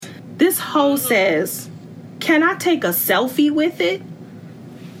This hoe says, "Can I take a selfie with it?"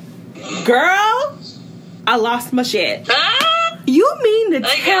 Girl, I lost my shit. You mean to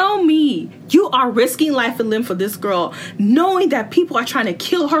tell me you are risking life and limb for this girl, knowing that people are trying to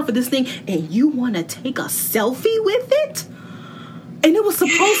kill her for this thing, and you want to take a selfie with it? And it was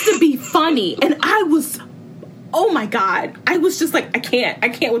supposed to be funny. And I was, oh my God. I was just like, I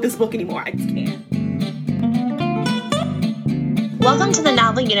can't with this book anymore. I just can't. Welcome to the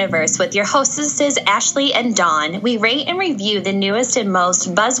Novel Universe with your hostesses Ashley and Dawn. We rate and review the newest and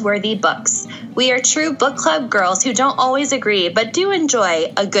most buzzworthy books. We are true book club girls who don't always agree, but do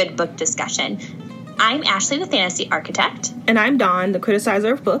enjoy a good book discussion. I'm Ashley, the fantasy architect. And I'm Dawn, the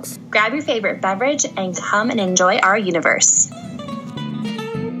criticizer of books. Grab your favorite beverage and come and enjoy our universe.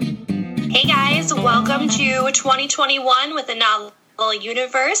 Hey guys, welcome to 2021 with the Novel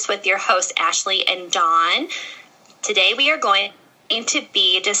Universe with your hosts Ashley and Dawn. Today we are going to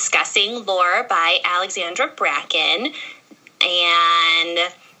be discussing Lore by Alexandra Bracken, and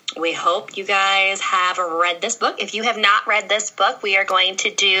we hope you guys have read this book. If you have not read this book, we are going to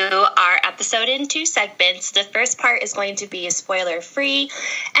do our episode in two segments. The first part is going to be spoiler free,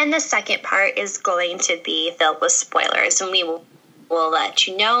 and the second part is going to be filled with spoilers, and we'll let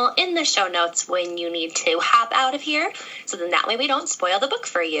you know in the show notes when you need to hop out of here, so then that way we don't spoil the book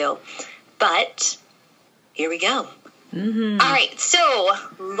for you. But here we go. Mm-hmm. All right, so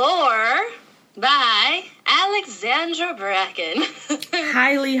Lore by Alexandra Bracken.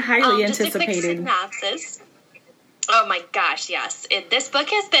 highly anticipated. Just a quick synopsis. Oh my gosh, yes. This book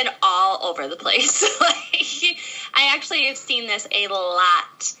has been all over the place. I actually have seen this a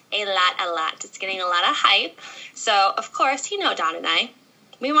lot. It's getting a lot of hype. So, of course, Dawn and I,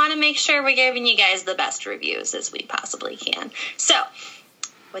 we want to make sure we're giving you guys the best reviews as we possibly can. So,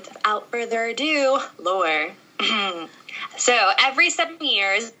 without further ado, Lore. So, every 7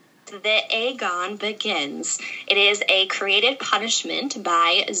 years, the Aegon begins. It is a created punishment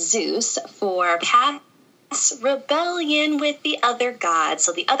by Zeus for past rebellion with the other gods.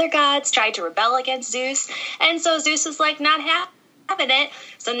 So the other gods tried to rebel against Zeus, and so Zeus is like not having it.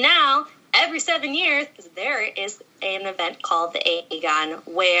 So now, every 7 years, there is an event called the Aegon,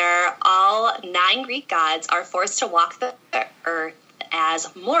 where all 9 Greek gods are forced to walk the earth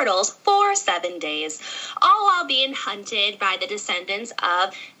as mortals for 7 days, all while being hunted by the descendants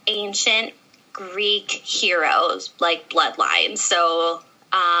of ancient Greek heroes, like bloodlines. So,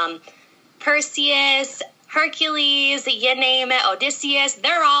 Perseus, Hercules, you name it, Odysseus,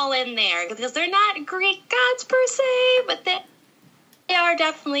 they're all in there, because they're not Greek gods per se, but they are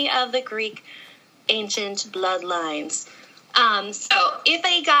definitely of the Greek ancient bloodlines. So, if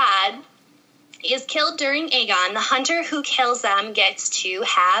a god is killed during Aegon, the hunter who kills them gets to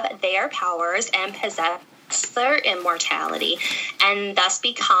have their powers and possess their immortality, and thus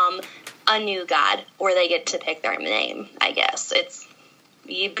become a new god, or they get to pick their name, I guess.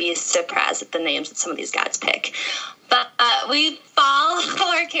 You'd be surprised at the names that some of these gods pick. But we follow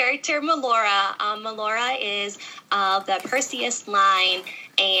our character, Melora. Melora is the Perseus line,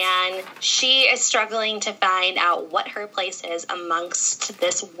 and she is struggling to find out what her place is amongst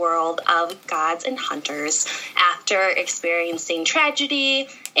this world of gods and hunters. After experiencing tragedy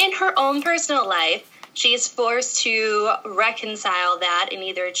in her own personal life, she is forced to reconcile that and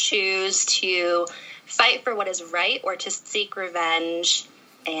either choose to fight for what is right or to seek revenge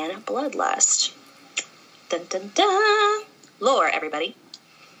and bloodlust. Dun, dun, dun. Lore, everybody.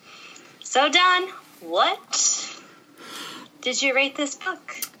 So, Dawn, what did you rate this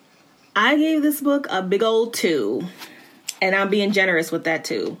book? I gave this book a big old 2. And I'm being generous with that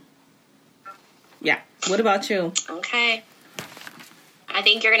 2. Yeah. What about you? Okay. I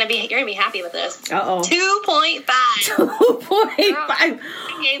think you're gonna be happy with this. 2.5. 2.5.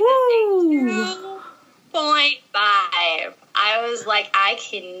 Woo. 2.5. I was like, I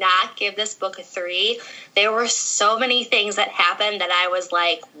cannot give this book a 3. There were so many things that happened that I was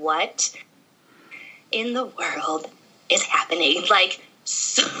like, what in the world is happening? Like,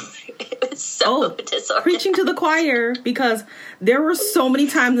 it was so disorganized. Preaching to the choir, because there were so many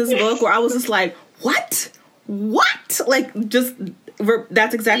times in this book where I was just like, what? Like, just,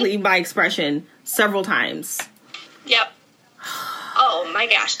 that's exactly my expression several times. Yep. Oh my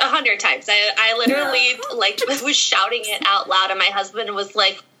gosh, 100 times. I literally was shouting it out loud, and my husband was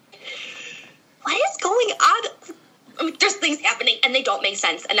like, what is going on? I mean, there's things happening and they don't make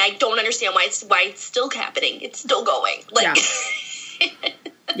sense, and I don't understand why it's still happening. It's still going.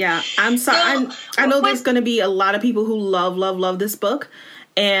 Yeah, I'm sorry. I know there's going to be a lot of people who love this book,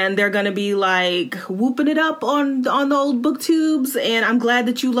 and they're going to be like whooping it up on the old booktubes, and I'm glad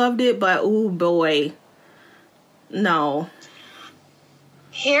that you loved it, but oh boy. No.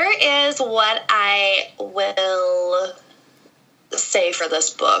 Here is what I will say for this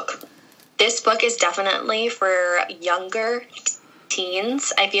book. This book is definitely for younger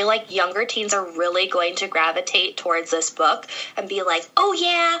teens. I feel like younger teens are really going to gravitate towards this book and be like, oh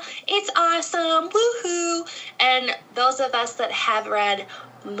yeah, it's awesome, woohoo. And those of us that have read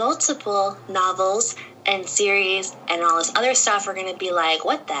multiple novels and series and all this other stuff are going to be like,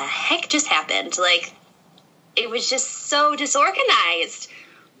 what the heck just happened? Like, it was just so disorganized.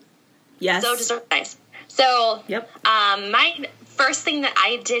 Yes. So disorganized. So, yep. My first thing that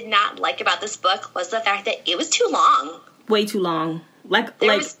I did not like about this book was the fact that it was too long. Way too long. Like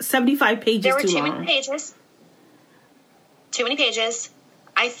 75 pages too long. There were too many pages. Too many pages.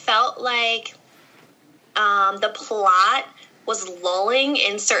 I felt like the plot was lulling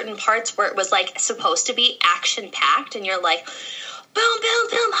in certain parts where it was like supposed to be action-packed, and you're like, boom, boom,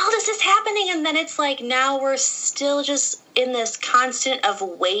 boom, all this is happening, and then it's like now we're still just in this constant of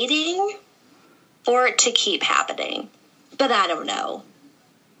waiting for it to keep happening. But I don't know.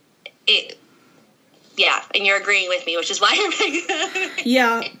 Yeah, and you're agreeing with me, which is why I'm like...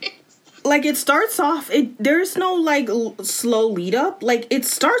 Yeah. Like, it starts off... There's no, like, slow lead up. Like, it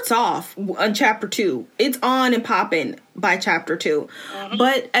starts off on chapter 2. It's on and popping by chapter 2. Mm-hmm.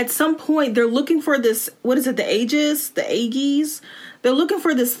 But at some point, they're looking for this... What is it? The Aegis? The Aegis? They're looking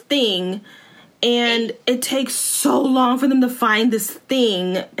for this thing, and it takes so long for them to find this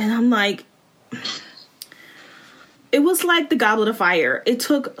thing. And I'm like... It was like the Goblet of Fire. It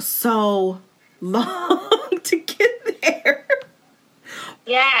took so long to get there.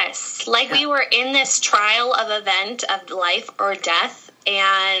 Yes, like we were in this trial of event of life or death,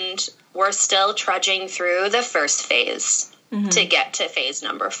 and we're still trudging through the first phase to get to phase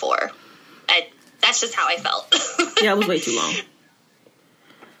number 4. That's just how I felt. Yeah, it was way too long.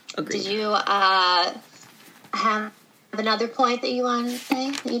 Agreed. Did you have another point that you wanted to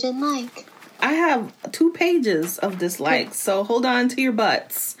say that you didn't like? I have 2 pages of dislikes, so hold on to your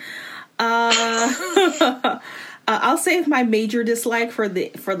butts. I'll save my major dislike for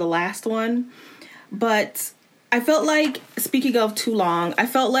the last one. But I felt like, speaking of too long, I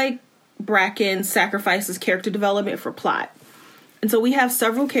felt like Bracken sacrifices character development for plot. And so we have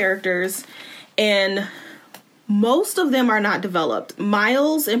several characters, and most of them are not developed.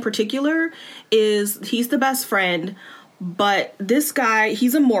 Miles, in particular, he's the best friend, but this guy,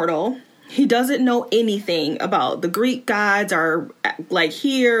 he's immortal. He doesn't know anything about the Greek gods are like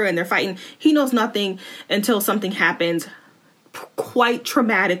here and they're fighting. He knows nothing until something happens quite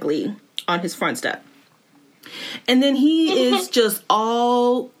traumatically on his front step. And then he is just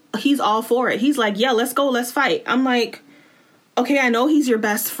he's all for it. He's like, yeah, let's go, let's fight. I'm like, okay, I know he's your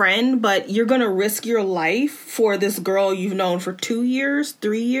best friend, but you're going to risk your life for this girl you've known for 2 years,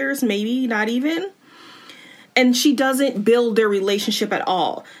 3 years, maybe not even. And she doesn't build their relationship at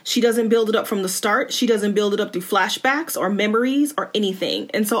all. She doesn't build it up from the start. She doesn't build it up through flashbacks or memories or anything.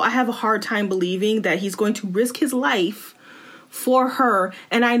 And so I have a hard time believing that he's going to risk his life for her.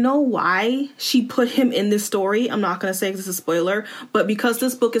 And I know why she put him in this story. I'm not going to say this is a spoiler, but because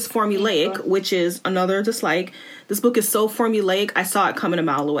this book is formulaic, which is another dislike, this book is so formulaic, I saw it coming a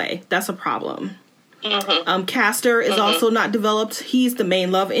mile away. That's a problem. Castor is also not developed. He's the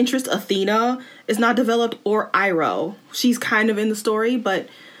main love interest. Athena is not developed, or Iroh. She's kind of in the story, but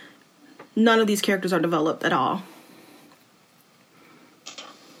none of these characters are developed at all.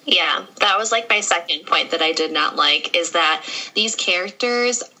 Yeah, that was like my second point that I did not like, is that these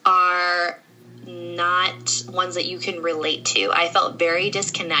characters are not ones that you can relate to. I felt very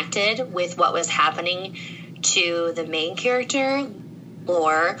disconnected with what was happening to the main character,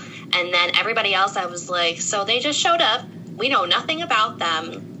 Lore, and then everybody else, I was like, so they just showed up. We know nothing about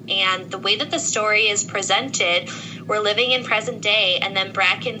them. And the way that the story is presented, we're living in present day, and then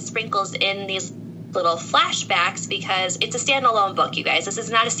Bracken sprinkles in these little flashbacks because it's a standalone book, you guys. This is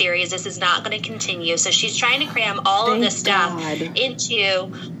not a series. This is not going to continue. So she's trying to cram all of this stuff into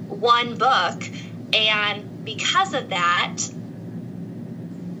one book. And because of that,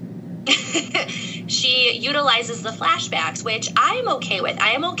 she utilizes the flashbacks, which I am okay with.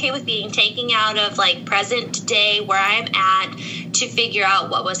 I am okay with being taken out of like present day where I'm at to figure out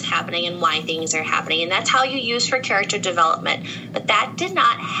what was happening and why things are happening. And that's how you use for character development. But that did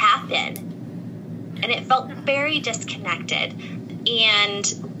not happen. And it felt very disconnected.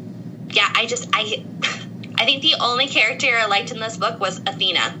 And yeah, I think the only character I liked in this book was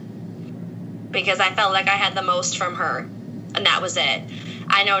Athena, because I felt like I had the most from her, and that was it.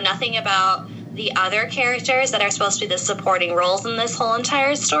 I know nothing about the other characters that are supposed to be the supporting roles in this whole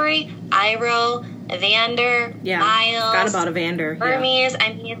entire story. Iroh, Evander, Miles. Forgot about Evander. Hermes. Yeah.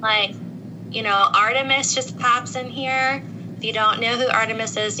 I mean, like, you know, Artemis just pops in here. If you don't know who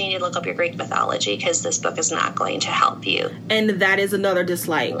Artemis is, you need to look up your Greek mythology, because this book is not going to help you. And that is another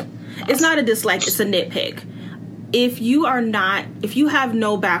dislike. It's not a dislike, it's a nitpick. If you have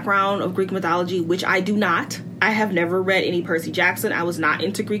no background of Greek mythology, which I do not, I have never read any Percy Jackson. I was not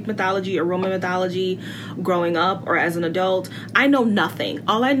into Greek mythology or Roman mythology growing up or as an adult. I know nothing.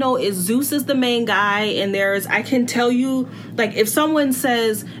 All I know is Zeus is the main guy, and I can tell you, like, if someone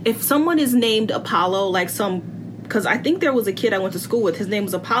is named Apollo, because I think there was a kid I went to school with, his name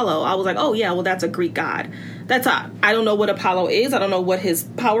was Apollo. I was like, oh yeah, well, that's a Greek god. I don't know what Apollo is. I don't know what his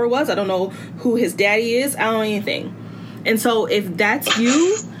power was. I don't know who his daddy is. I don't know anything. And so if that's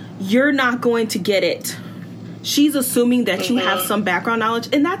you, you're not going to get it. She's assuming that you have some background knowledge,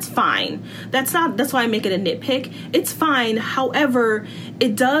 and that's fine. That's why I make it a nitpick. It's fine. However,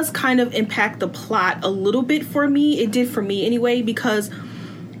 it does kind of impact the plot a little bit for me. It did for me anyway, because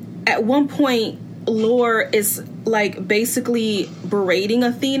at one point, Lore is like basically berating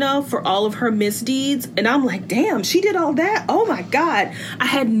Athena for all of her misdeeds, and I'm like, damn, she did all that? Oh my god. I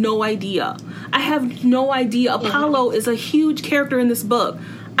had no idea. Apollo is a huge character in this book.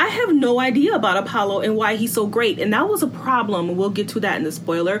 I have no idea about Apollo and why he's so great, and that was a problem. We'll get to that in the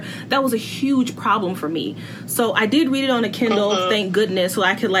spoiler. That was a huge problem for me. So I did read it on a Kindle, thank goodness, so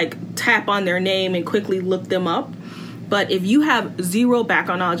I could like tap on their name and quickly look them up. But if you have zero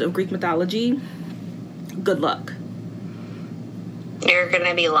background knowledge of Greek mythology, good luck. You're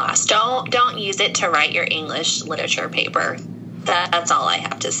gonna be lost. Don't use it to write your English literature paper. That's all I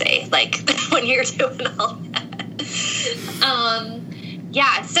have to say. Like, when you're doing all that.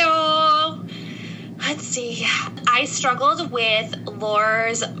 Yeah, so let's see. I struggled with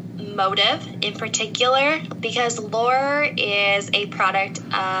Lore's motive in particular, because Lore is a product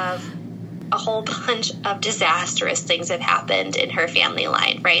of a whole bunch of disastrous things have happened in her family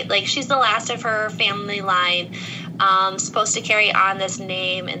line, right? Like, she's the last of her family line, supposed to carry on this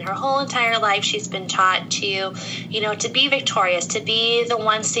name, and her whole entire life she's been taught to, to be victorious, to be the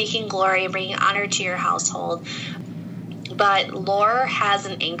one seeking glory and bringing honor to your household. But Lore has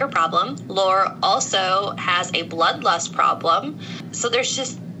an anger problem. Lore also has a bloodlust problem. So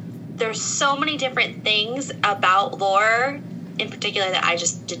there's so many different things about Lore in particular that I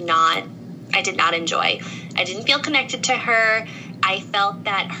did not enjoy. I didn't feel connected to her. I felt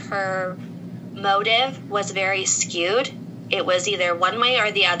that her motive was very skewed. It was either one way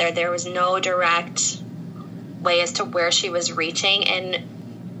or the other. There was no direct way as to where she was reaching.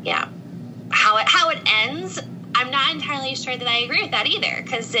 And yeah, how it ends, I'm not entirely sure that I agree with that either,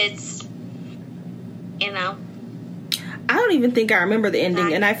 because it's, I don't even think I remember the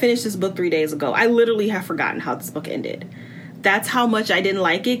ending, and I finished this book 3 days ago. I literally have forgotten how this book ended. That's how much I didn't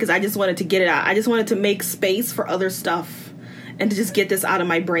like it, because I just wanted to get it out. I just wanted to make space for other stuff and to just get this out of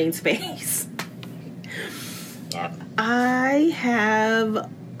my brain space. Yep. I have,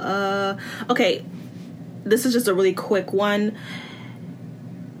 okay, this is just a really quick one.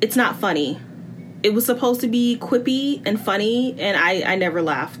 It's not funny. It was supposed to be quippy and funny, and I never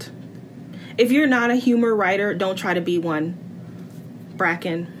laughed. If you're not a humor writer, don't try to be one.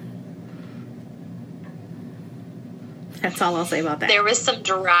 Bracken. That's all I'll say about that. There was some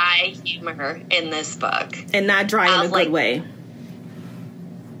dry humor in this book. And not dry in a good way.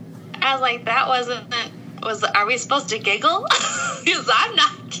 I was like, that are we supposed to giggle? Because I'm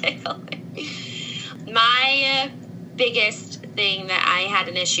not giggling. My biggest thing that I had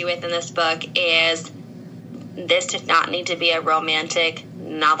an issue with in this book is this did not need to be a romantic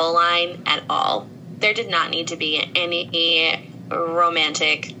novel line at all. There did not need to be any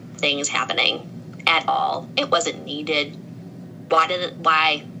romantic things happening at all. It wasn't needed.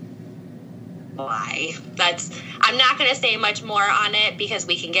 Why? I'm not going to say much more on it because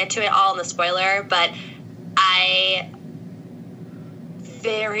we can get to it all in the spoiler, but I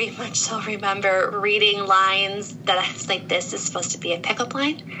very much so remember reading lines that I was like, this is supposed to be a pickup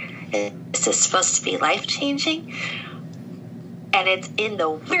line? Is this supposed to be life-changing? And it's in the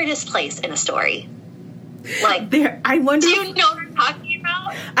weirdest place in a story. Like, I wonder. Do you know what I'm talking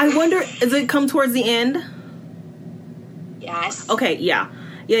about? I wonder, does it come towards the end? Yes. Okay, yeah.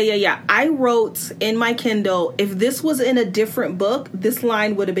 I wrote in my Kindle, if this was in a different book, this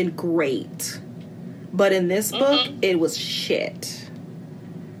line would have been great. But in this book, it was shit.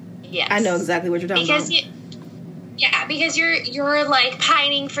 Yes. I know exactly what you're talking about. Because you're like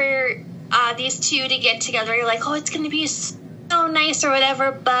pining for these two to get together. You're like, oh, it's going to be so nice or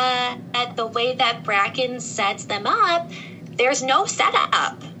whatever. But at the way that Bracken sets them up, there's no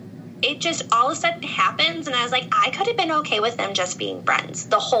setup. It just all of a sudden happens, and I was like, I could have been okay with them just being friends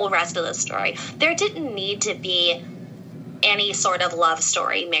the whole rest of the story. There didn't need to be any sort of love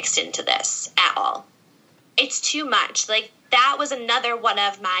story mixed into this at all. It's too much. Like, that was another one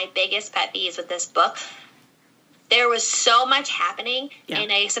of my biggest pet peeves with this book. There was so much happening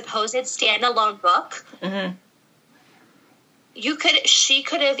in a supposed standalone book. Mm-hmm. She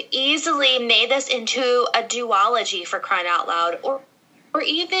could have easily made this into a duology, for crying out loud, or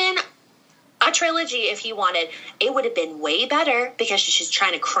even a trilogy if you wanted. It would have been way better because she's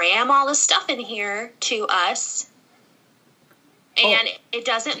trying to cram all this stuff in here to us. And it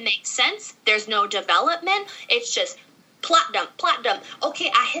doesn't make sense. There's no development. It's just plot dump, plot dump. Okay,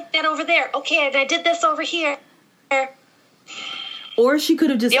 I hit that over there. Okay, and I did this over here. Or she could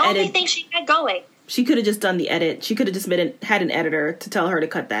have just the only thing she had going. She could have just done the edit. She could have just had an editor to tell her to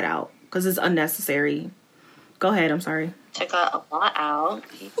cut that out because it's unnecessary. Go ahead. I'm sorry. Took a lot out.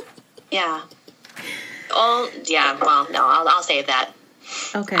 Yeah. Oh, yeah. Well, no, I'll save that.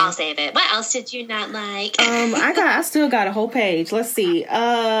 Okay. I'll save it. What else did you not like? I still got a whole page. Let's see. Okay,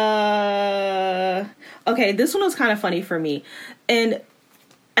 this one was kind of funny for me. And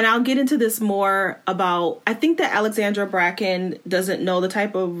I'll get into this more about, I think that Alexandra Bracken doesn't know the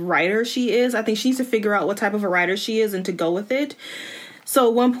type of writer she is. I think she needs to figure out what type of a writer she is and to go with it. So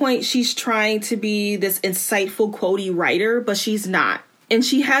at one point she's trying to be this insightful, quotey writer, but she's not. And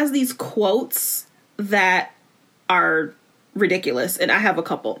she has these quotes that are ridiculous. And I have a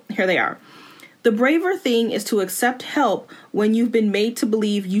couple. Here they are. The braver thing is to accept help when you've been made to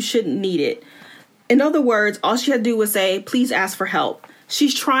believe you shouldn't need it. In other words, all she had to do was say, please ask for help.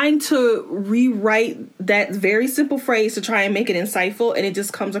 She's trying to rewrite that very simple phrase to try and make it insightful, and it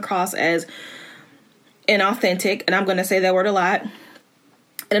just comes across as inauthentic, and I'm going to say that word a lot.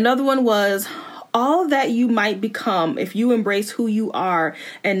 And another one was, all that you might become if you embrace who you are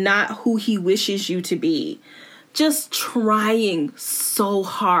and not who he wishes you to be. Just trying so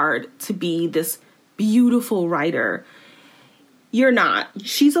hard to be this beautiful writer. You're not.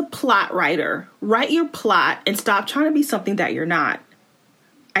 She's a plot writer. Write your plot and stop trying to be something that you're not.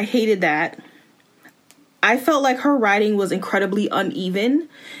 I hated that. I felt like her writing was incredibly uneven,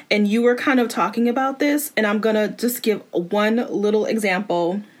 and you were kind of talking about this, and I'm going to just give one little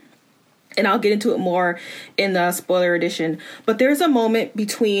example, and I'll get into it more in the spoiler edition. But there's a moment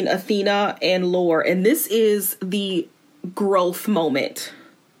between Athena and Lore, and this is the growth moment.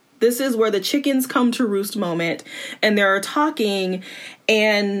 This is where the chickens come to roost moment, and they're talking,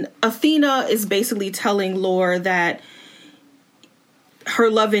 and Athena is basically telling Lore that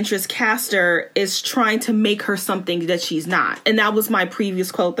her love interest Castor is trying to make her something that she's not. And that was my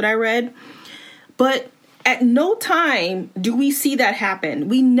previous quote that I read. But at no time do we see that happen.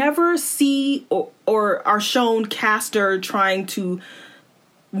 We never see or are shown Castor trying to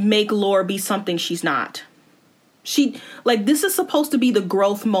make Lore be something she's not. This is supposed to be the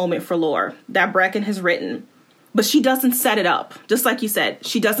growth moment for Lore that Bracken has written. But she doesn't set it up. Just like you said,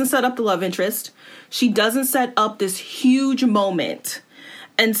 she doesn't set up the love interest. She doesn't set up this huge moment.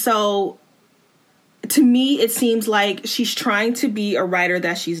 And so, to me, it seems like she's trying to be a writer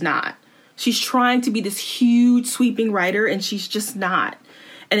that she's not. She's trying to be this huge, sweeping writer, and she's just not.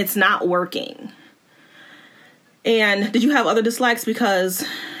 And it's not working. And did you have other dislikes? Because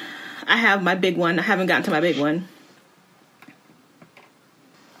I have my big one. I haven't gotten to my big one.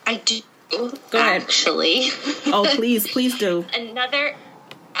 I do. Go ahead. Actually. Oh, please do. Another.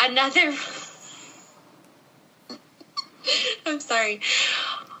 I'm sorry.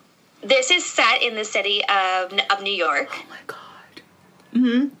 This is set in the city of New York. Oh my God.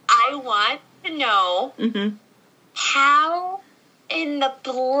 Mm-hmm. I want to know how in the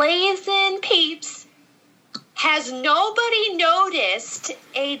blazing peeps has nobody noticed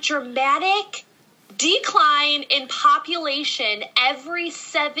a dramatic decline in population every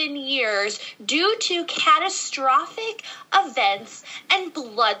 7 years due to catastrophic events and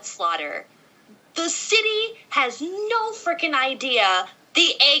blood slaughter. The city has no freaking idea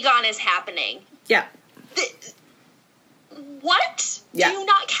the Aegon is happening. Yeah. What? Yeah. Do you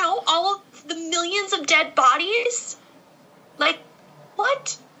not count all of the millions of dead bodies? Like,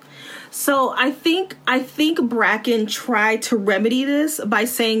 what? So I think Bracken tried to remedy this by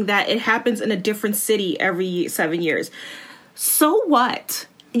saying that it happens in a different city every 7 years. So what?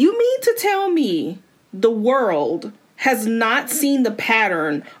 You mean to tell me the world has not seen the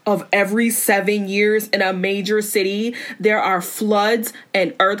pattern of every 7 years in a major city there are floods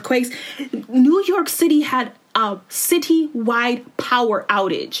and earthquakes? New York City had a city-wide power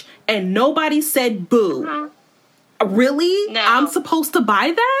outage and nobody said boo. Really? No. I'm supposed to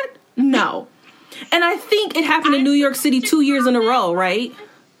buy that? No. And I think it happened in New York City 2 years in a row, right?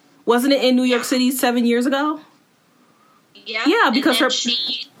 Wasn't it in New York City 7 years ago? Yeah. Yeah, because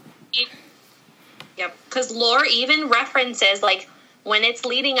Yep. Because Lore even references, like, when it's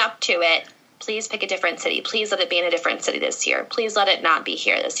leading up to it, Please pick a different city. Please let it be in a different city this year. Please let it not be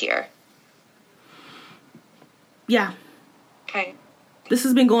here this year. Yeah. Okay. This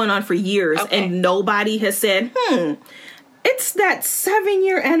has been going on for years, and nobody has said, it's that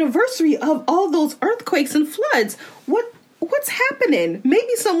 7-year anniversary of all those earthquakes and floods. What's happening?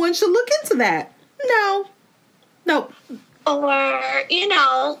 Maybe someone should look into that. No. Nope. Or,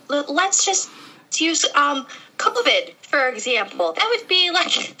 let's just use COVID, for example. That would be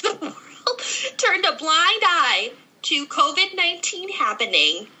like the world turned a blind eye to COVID-19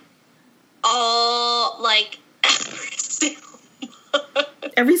 happening all, like,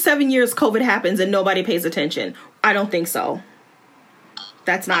 every 7 years COVID happens and nobody pays attention. I don't think so.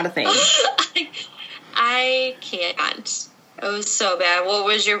 That's not a thing. I can't. It was so bad.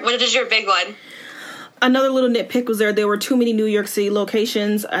 What is your big one? Another little nitpick was there were too many New York City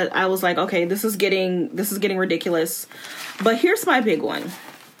locations. I was like, okay, this is getting ridiculous. But here's my big one.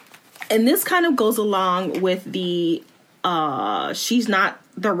 And this kind of goes along with the she's not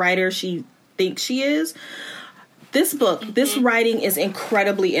the writer she thinks she is. This book, this writing is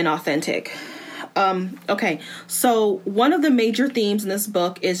incredibly inauthentic. Okay, so one of the major themes in this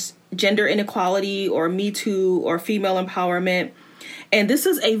book is gender inequality or Me Too or female empowerment. And this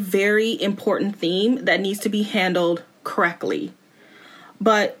is a very important theme that needs to be handled correctly.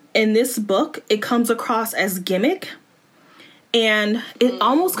 But in this book, it comes across gimmick. And it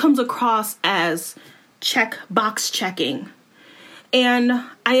almost comes across as box checking. And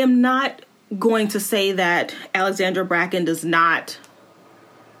I am not going to say that Alexandra Bracken does not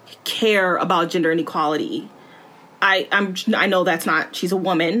care about gender inequality. I know that's not, she's a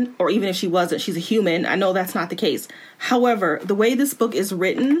woman, or even if she wasn't, she's a human. I know that's not the case. However, the way this book is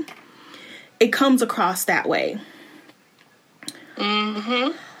written, it comes across that way.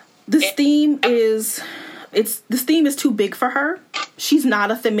 Mm-hmm. This theme is too big for her. She's not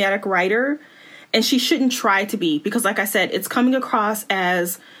a thematic writer, and she shouldn't try to be, because like I said, it's coming across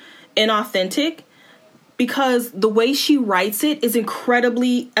as inauthentic because the way she writes it is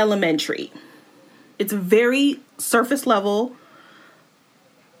incredibly elementary. It's very surface level.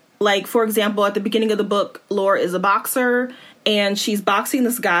 Like, for example, at the beginning of the book, Laura is a boxer and she's boxing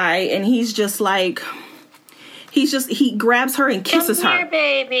this guy, and he's just like, he grabs her and kisses Come here, her.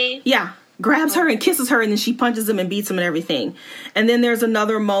 Baby. Yeah. Grabs her and kisses her, and then she punches him and beats him and everything. And then there's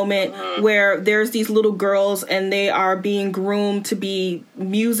another moment where there's these little girls and they are being groomed to be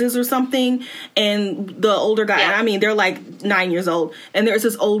muses or something. And the older guy, I mean, they're like 9 years old. And there's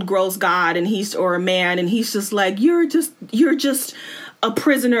this old gross god or a man, and he's just like, you're just a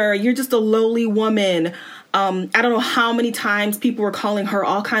prisoner. You're just a lowly woman. I don't know how many times people were calling her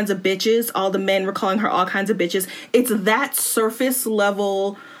all kinds of bitches. All the men were calling her all kinds of bitches. It's that surface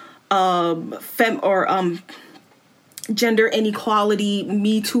level gender inequality,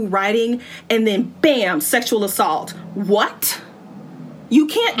 Me Too writing, and then bam, sexual assault. What? You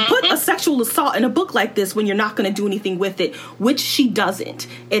can't put a sexual assault in a book like this when you're not going to do anything with it, which she doesn't.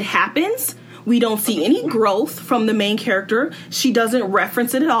 It happens. We don't see any growth from the main character. She doesn't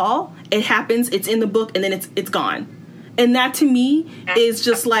reference it at all. It happens. It's in the book, and then it's gone. And that to me is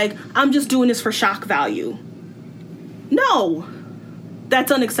just like, I'm just doing this for shock value. No. That's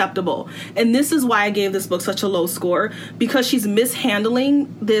unacceptable. And this is why I gave this book such a low score, because she's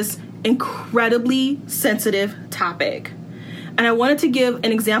mishandling this incredibly sensitive topic. And I wanted to give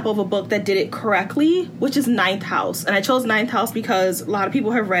an example of a book that did it correctly, which is Ninth House. And I chose Ninth House because a lot of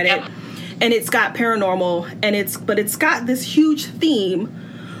people have read it, and it's got paranormal, but it's got this huge theme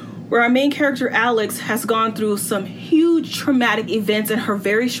where our main character Alex has gone through some huge traumatic events in her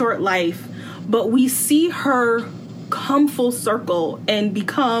very short life, but we see her come full circle and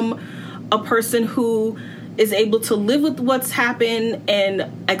become a person who is able to live with what's happened and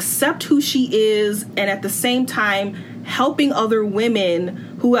accept who she is, and at the same time helping other women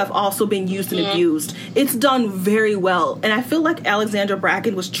who have also been used and abused. It's done very well, and I feel like Alexandra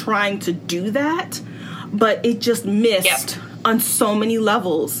Bracken was trying to do that, but it just missed on so many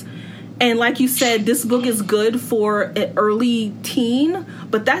levels. And like you said, this book is good for an early teen,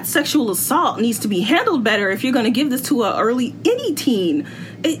 but that sexual assault needs to be handled better if you're going to give this to any teen.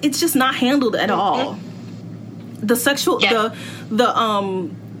 It's just not handled at all. The sexual,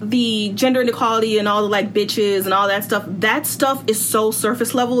 the gender inequality and all the like bitches and all that stuff is so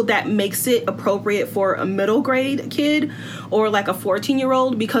surface level that makes it appropriate for a middle grade kid or like a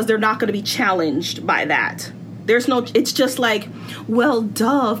 14-year-old, because they're not going to be challenged by that. It's just like, well,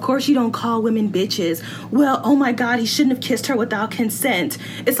 duh, of course you don't call women bitches. Well, oh my God, he shouldn't have kissed her without consent.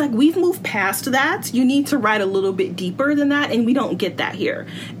 It's like, we've moved past that. You need to write a little bit deeper than that, and we don't get that here.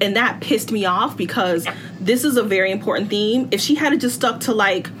 And that pissed me off, because this is a very important theme. If she had just stuck to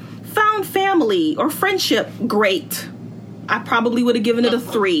like Found family or friendship, great. I probably would have given it a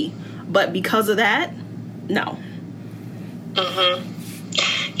 3. But because of that, no.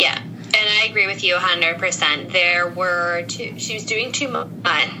 Yeah. And I agree with you 100%. She was doing too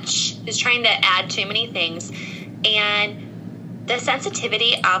much. She was trying to add too many things. And the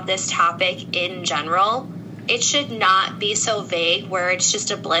sensitivity of this topic in general, it should not be so vague where it's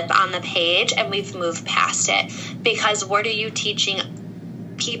just a blip on the page and we've moved past it. Because what are you teaching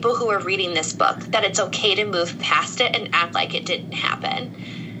people who are reading this book? That it's okay to move past it and act like it didn't happen.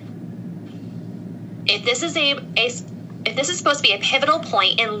 If this is if this is supposed to be a pivotal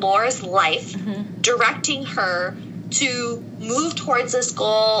point in Laura's life, directing her to move towards this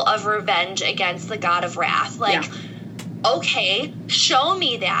goal of revenge against the god of wrath, okay, show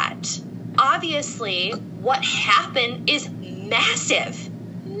me that. Obviously, what happened is massive.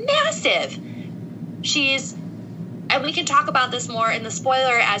 And we can talk about this more in the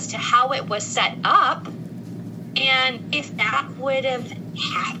spoiler as to how it was set up. And if that would have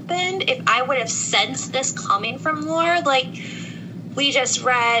happened, if I would have sensed this coming from Laura, like we just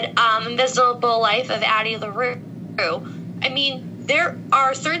read Invisible Life of Addie LaRue. I mean, there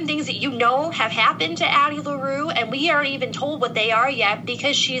are certain things that have happened to Addie LaRue, and we aren't even told what they are yet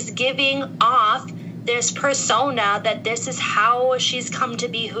because she's giving off this persona that this is how she's come to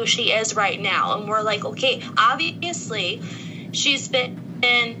be who she is right now. And we're like, okay, obviously she's been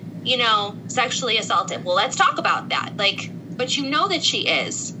sexually assaulted. Well, let's talk about that. But that she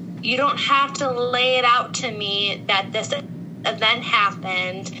is. You don't have to lay it out to me that this event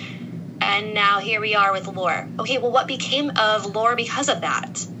happened and now here we are with Laura. Okay, well, what became of Laura because of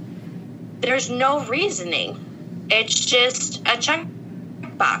that? There's no reasoning. It's just a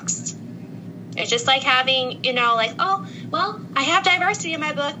checkbox. It's just like having, I have diversity in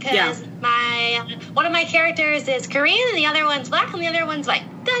my book because one of my characters is Korean and the other one's black and the other one's white.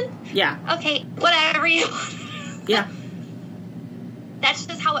 Done. Yeah. Okay, whatever you want. Yeah. That's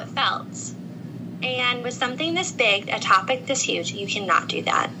just how it felt. And with something this big, a topic this huge, you cannot do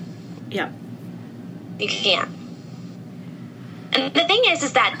that. Yeah. You can't. And the thing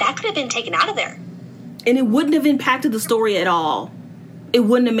is that could have been taken out of there. And it wouldn't have impacted the story at all. It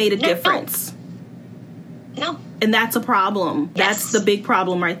wouldn't have made a difference. No. And that's a problem. Yes. That's the big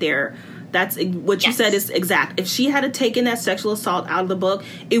problem right there. That's what you said is exact. If she had taken that sexual assault out of the book,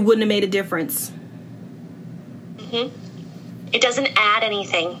 it wouldn't have made a difference. It doesn't add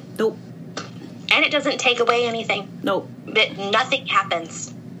anything. Nope. And it doesn't take away anything. Nope. But nothing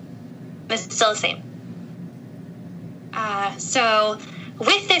happens. It's still the same. So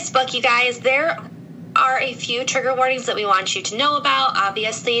with this book, you guys, there are a few trigger warnings that we want you to know about.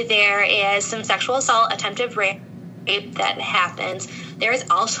 Obviously, there is some sexual assault, attempted rape that happens. There is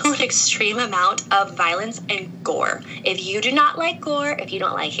also an extreme amount of violence and gore. If you do not like gore, if you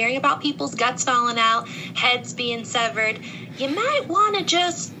don't like hearing about people's guts falling out, heads being severed, you might want to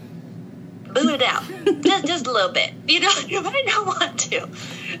just boot it out. just a little bit. You might not want to.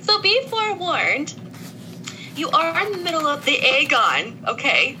 So be forewarned. You are in the middle of the Aegon,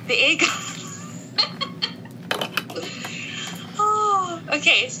 okay? The Aegon.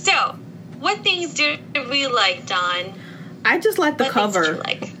 Okay, so what things did we like, Dawn? I just like the cover. What things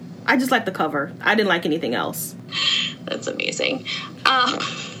did you like? I just like the cover. I didn't like anything else. That's amazing.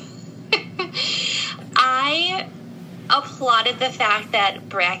 I applauded the fact that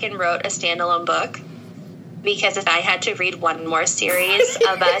Bracken wrote a standalone book, because if I had to read one more series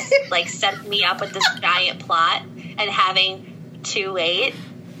of us setting me up with this giant plot and having to wait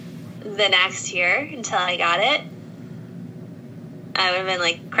the next year until I got it, I would have been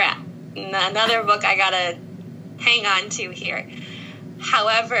like, crap, another book I gotta hang on to here.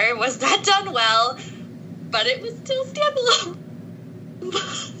 However, it was not done well, but it was still standalone.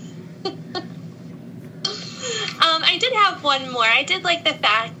 I did have one more. I did like the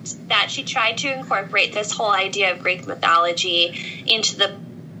fact that she tried to incorporate this whole idea of Greek mythology into the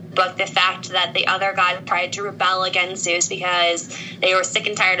book. The fact that the other god tried to rebel against Zeus because they were sick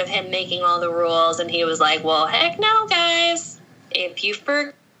and tired of him making all the rules, and he was like, well, heck no, guys. If you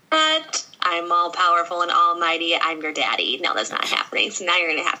forgot, I'm all powerful and almighty. I'm your daddy. No, that's not happening. So now you're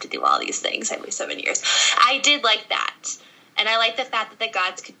going to have to do all these things every 7 years. I did like that. And I like the fact that the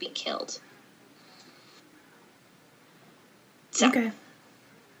gods could be killed. So, okay.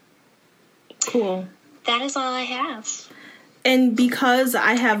 Cool. That is all I have. And because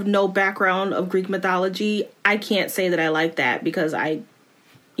I have no background of Greek mythology, I can't say that I like that because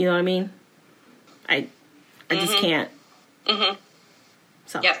you know what I mean? I just can't. Mm-hmm.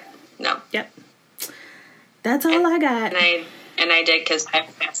 So. Yep. No. Yep. That's all I got. And I did because I'm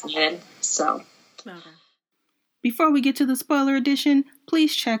fascinated. So. Okay. Before we get to the spoiler edition,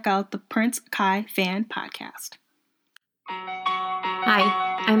 please check out the Prince Kai Fan Podcast.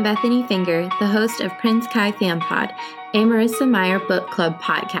 Hi, I'm Bethany Finger, the host of Prince Kai Fan Pod, a Marissa Meyer Book Club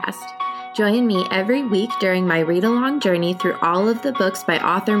podcast. Join me every week during my read-along journey through all of the books by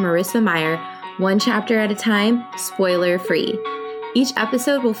author Marissa Meyer, one chapter at a time, spoiler-free. Each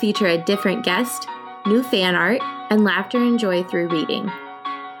episode will feature a different guest, new fan art, and laughter and joy through reading.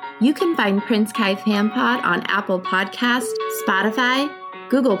 You can find Prince Kai Fan Pod on Apple Podcasts, Spotify,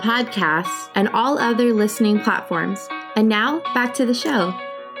 Google Podcasts, and all other listening platforms. And now, back to the show. All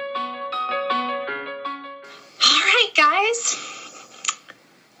right, guys.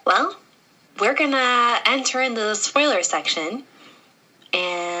 Well, we're going to enter into the spoiler section.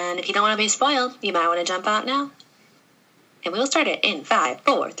 And if you don't want to be spoiled, you might want to jump out now. And we'll start it in 5,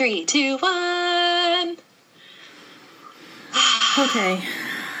 4, 3, 2, 1. Okay.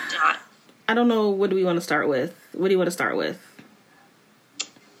 I don't know. What do we want to start with? What do you want to start with?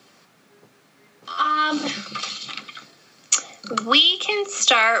 We can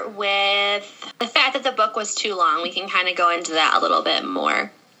start with the fact that the book was too long. We can kind of go into that a little bit more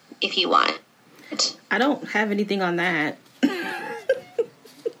if you want. I don't have anything on that.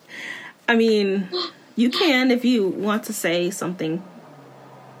 I mean, you can if you want to say something.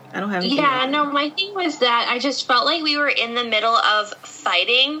 I don't have anything. Yeah, no, my thing was that I just felt like we were in the middle of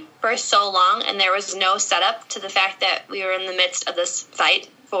fighting for so long, and there was no setup to the fact that we were in the midst of this fight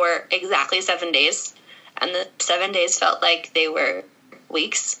for exactly 7 days. And the 7 days felt like they were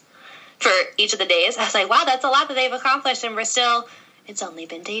weeks for each of the days. I was like, wow, that's a lot that they've accomplished. And it's only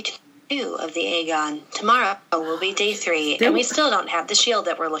been day 2 of the Aegon. Tomorrow will be day 3. And we still don't have the shield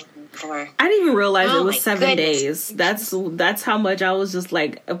that we're looking for. I didn't even realize it was 7 days. That's how much I was just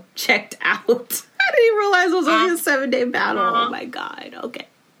like checked out. I didn't even realize it was only a 7-day battle. Oh my God. Okay.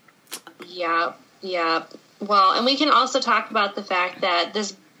 Yeah. Well, and we can also talk about the fact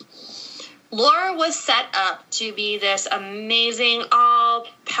that Laura was set up to be this amazing,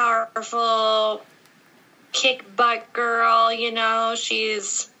 all-powerful, kick-butt girl, you know.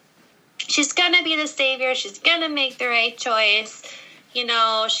 She's going to be the savior. She's going to make the right choice. You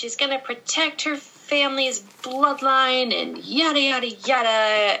know, she's going to protect her family's bloodline and yada, yada,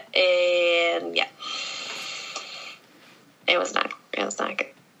 yada. And, yeah. It was not good.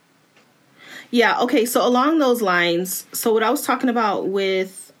 Yeah, okay, so along those lines, so what I was talking about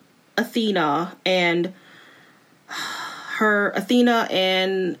with Athena and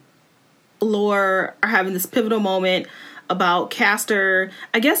Lore are having this pivotal moment about Castor.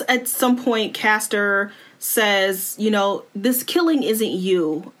 I guess at some point Castor says, you know, this killing isn't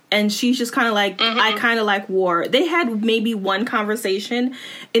you. And she's just kind of like, I kind of like war. They had maybe one conversation,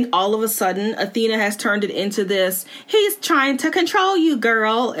 and all of a sudden Athena has turned it into this, he's trying to control you,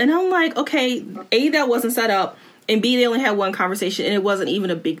 girl. And I'm like, okay, A, that wasn't set up. And B, they only had one conversation, and it wasn't even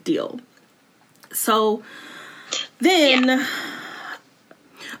a big deal. So then,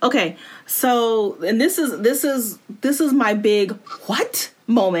 okay, so, and this is my big what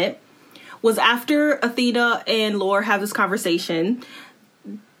moment, was after Athena and Lore have this conversation.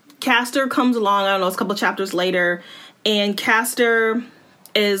 Castor comes along, I don't know, it's a couple chapters later, and Castor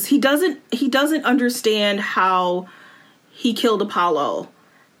he doesn't understand how he killed Apollo.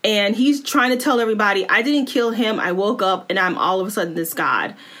 And he's trying to tell everybody, I didn't kill him. I woke up and I'm all of a sudden this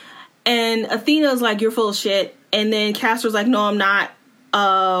god. And Athena's like, you're full of shit. And then Castor's like, no, I'm not.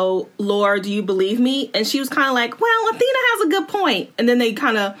 Lore, do you believe me? And she was kind of like, well, Athena has a good point. And then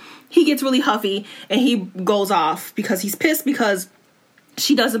he gets really huffy and he goes off because he's pissed because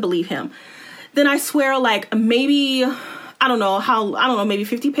she doesn't believe him. Then I swear, like, maybe, maybe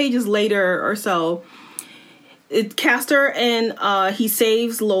 50 pages later or so, Castor and he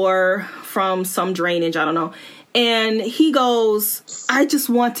saves Lore from some drainage, I don't know. And he goes, I just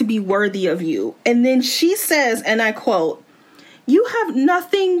want to be worthy of you. And then she says, and I quote, you have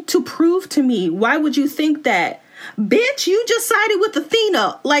nothing to prove to me. Why would you think that? Bitch, you just sided with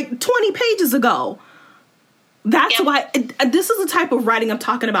Athena like 20 pages ago. That's why this is the type of writing I'm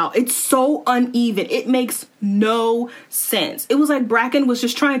talking about. It's so uneven. It makes no sense. It was like Bracken was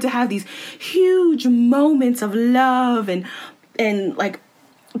just trying to have these huge moments of love and like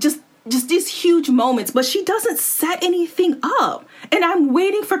just these huge moments, but she doesn't set anything up. And I'm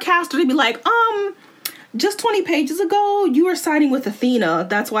waiting for Castor to be like, just 20 pages ago, you were siding with Athena.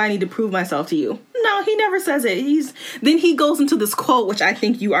 That's why I need to prove myself to you. No, he never says it. Then he goes into this quote, which I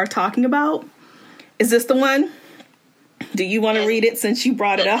think you are talking about. Is this the one? Do you want to read it since you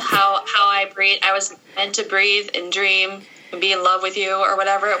brought it up? How I breathe. I was meant to breathe and dream and be in love with you or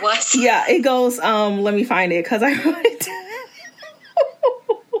whatever it was. Yeah, it goes, let me find it because I wrote it down.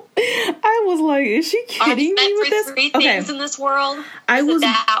 I was like, is she kidding me with this? Three things in this world.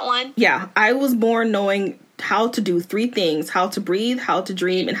 That one. Yeah, I was born knowing how to do 3 things: how to breathe, how to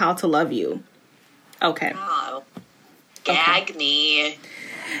dream, and how to love you. Okay. Oh, gag me.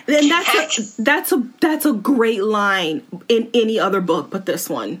 Then that's a great line in any other book but this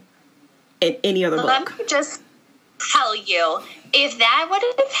one. In any other book. Let me just tell you, if that would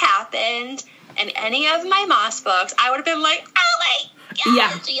have happened in any of my Moss books, I would have been like, oh my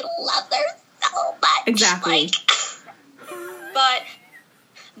gosh, you love her so much. Exactly. But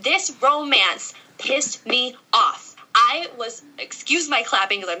this romance pissed me off. Excuse my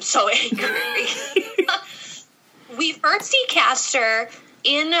clapping because I'm so angry. We first see Castor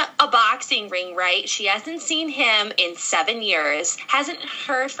in a boxing ring, right? She hasn't seen him in 7 years, hasn't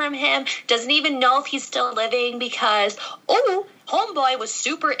heard from him, doesn't even know if he's still living because, homeboy was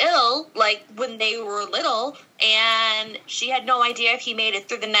super ill, like, when they were little, and she had no idea if he made it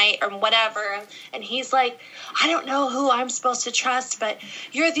through the night or whatever, and he's like, I don't know who I'm supposed to trust, but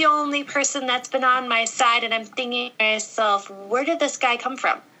you're the only person that's been on my side, and I'm thinking to myself, where did this guy come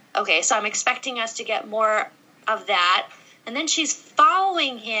from? Okay, so I'm expecting us to get more of that. And then she's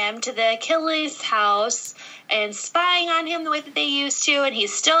following him to the Achilles' house and spying on him the way that they used to. And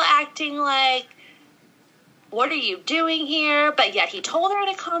he's still acting like, what are you doing here? But yet he told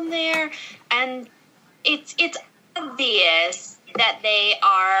her to come there. And it's obvious that they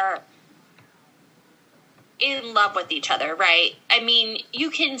are in love with each other, right? I mean, you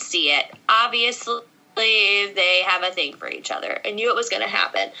can see it. Obviously, they have a thing for each other. I knew it was going to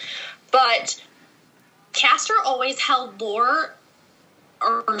happen. But Castor always held Lore,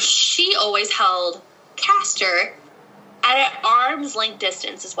 or she always held Castor at an arm's length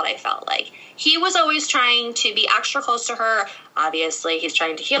distance is what I felt like. He was always trying to be extra close to her. Obviously, he's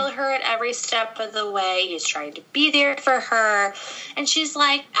trying to heal her at every step of the way. He's trying to be there for her. And she's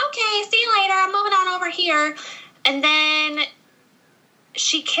like, okay, see you later. I'm moving on over here. And then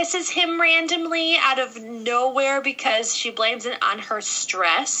she kisses him randomly out of nowhere because she blames it on her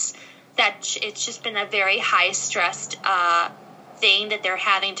stress. That it's just been a very high-stressed thing that they're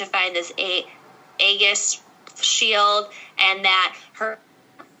having to find this Aegis shield, and that her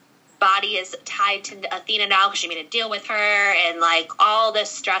body is tied to Athena now because she made a deal with her, and, like, all this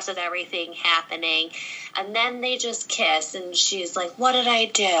stress of everything happening. And then they just kiss, and she's like, what did I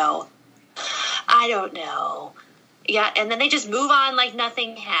do? I don't know. Yeah, and then they just move on like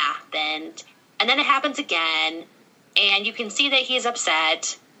nothing happened. And then it happens again, and you can see that he's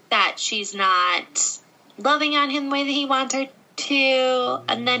upset that she's not loving on him the way that he wants her to,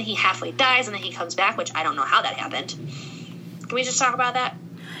 and then he halfway dies, and then he comes back, which I don't know how that happened. Can we just talk about that?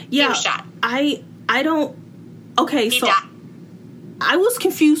 Yeah, he was shot. I don't. Okay, he so died. I was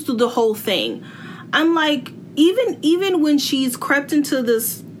confused through the whole thing. I'm like, even when she's crept into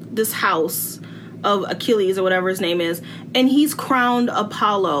this house of Achilles or whatever his name is, and he's crowned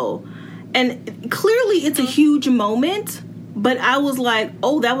Apollo, and clearly it's a huge moment. But I was like,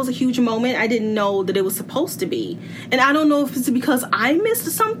 oh, that was a huge moment. I didn't know that it was supposed to be. And I don't know if it's because I missed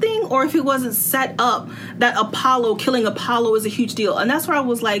something or if it wasn't set up that killing Apollo is a huge deal. And that's where I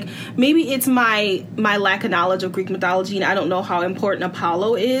was like, maybe it's my lack of knowledge of Greek mythology and I don't know how important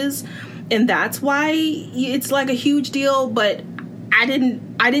Apollo is. And that's why it's like a huge deal. But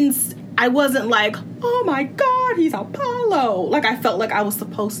I wasn't like, oh my God, he's Apollo. Like I felt like I was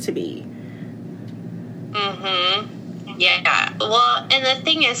supposed to be. Mm-hmm. Yeah, well, and the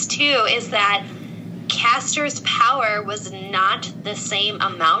thing is, too, is that Castor's power was not the same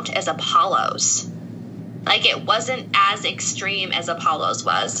amount as Apollo's. Like, it wasn't as extreme as Apollo's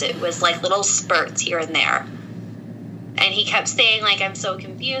was. It was, like, little spurts here and there. And he kept saying, like, I'm so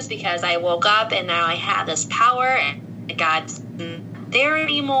confused because I woke up and now I have this power and God's not there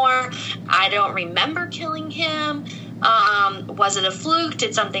anymore. I don't remember killing him. Was it a fluke?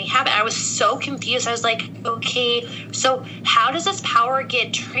 Did something happen? I was so confused. I was like, okay, so how does this power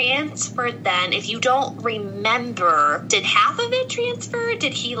get transferred then if you don't remember? Did half of it transfer?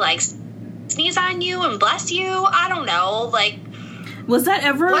 Did he, like, sneeze on you and bless you? I don't know. Like, was that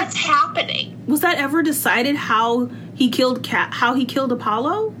ever... What's happening? Was that ever decided how he killed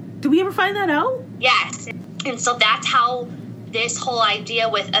Apollo? Did we ever find that out? Yes. And so that's how this whole idea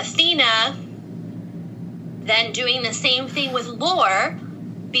with Athena then doing the same thing with Lore,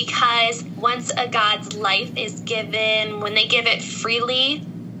 because once a god's life is given, when they give it freely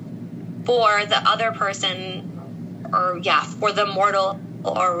for the other person, or for the mortal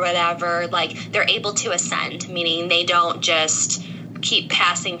or whatever, like, they're able to ascend, meaning they don't just keep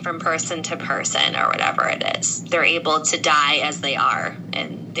passing from person to person or whatever it is. They're able to die as they are,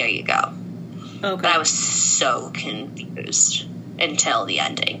 and there you go. Okay. But I was so confused until the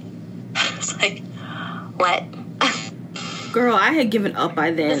ending. It's like, what? Girl, I had given up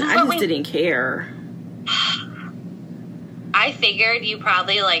by then. I just didn't care. I figured you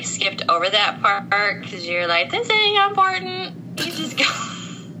probably, like, skipped over that part because you're like, this ain't important. You just go.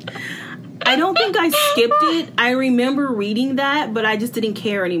 I don't think I skipped it. I remember reading that, but I just didn't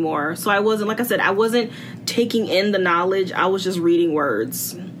care anymore. So I wasn't, like I said, I wasn't taking in the knowledge. I was just reading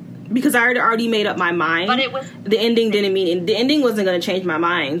words. Because I had already made up my mind. But it was... The ending didn't mean... The ending wasn't going to change my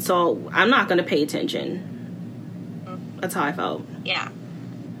mind. So I'm not going to pay attention. That's how I felt. Yeah.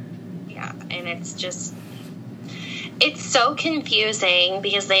 Yeah. And it's just... It's so confusing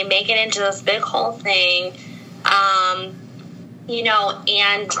because they make it into this big whole thing. You know,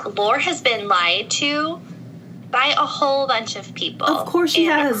 and Lore has been lied to by a whole bunch of people. Of course she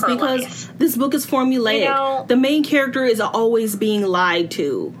has, because life. This book is formulaic. You know, the main character is always being lied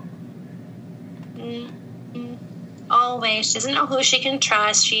to. Always. She doesn't know who she can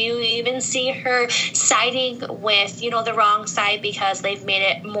trust. You even see her siding with, you know, the wrong side because they've made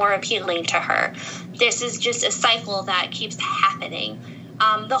it more appealing to her. This is just a cycle that keeps happening.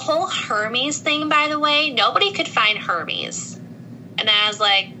 The whole Hermes thing, by the way, nobody could find Hermes. And I was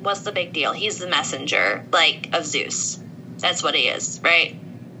like, what's the big deal? He's the messenger, like, of Zeus. That's what he is, right?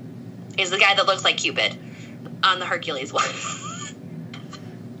 He's the guy that looks like Cupid on the Hercules one.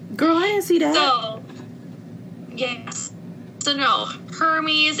 Girl, I didn't see that. So, yes. So, no.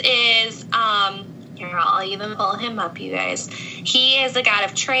 Hermes is, here, I'll even pull him up, you guys. He is the god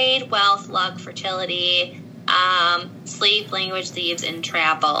of trade, wealth, luck, fertility, sleep, language, thieves, and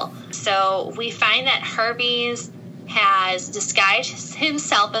travel. So, we find that Hermes has disguised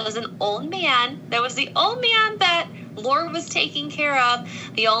himself as an old man. That was the old man that Lore was taking care of.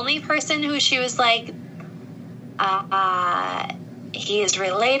 The only person who she was like, he is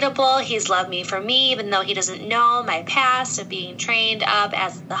relatable. He's loved me for me, even though he doesn't know my past of being trained up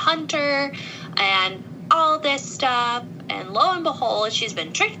as the hunter and all this stuff. And lo and behold, she's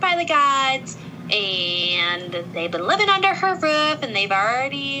been tricked by the gods, and they've been living under her roof, and they've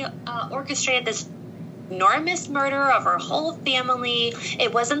already orchestrated this enormous murder of her whole family.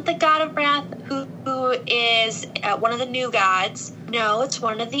 It wasn't the god of wrath who is one of the new gods. No, it's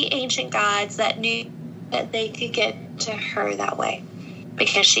one of the ancient gods that knew that they could get to her that way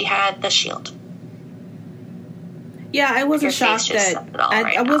because she had the shield. Yeah, I wasn't shocked that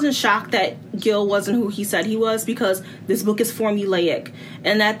I wasn't shocked that Gil wasn't who he said he was, because this book is formulaic,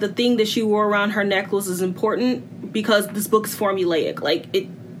 and that the thing that she wore around her neck was important because this book is formulaic. Like it.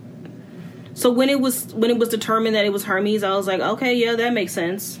 So when it was determined that it was Hermes, I was like, okay, yeah, that makes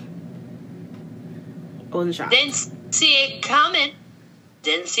sense. I wasn't shocked. Didn't see it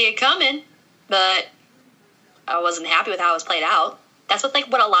coming, but I wasn't happy with how it was played out. That's what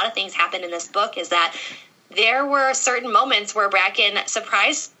a lot of things happened in this book, is that there were certain moments where Bracken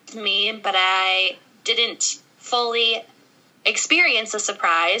surprised me, but I didn't fully experience the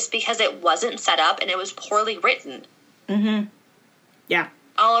surprise because it wasn't set up and it was poorly written. Mm-hmm. Yeah.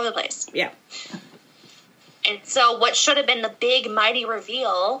 All over the place. Yeah. And so what should have been the big, mighty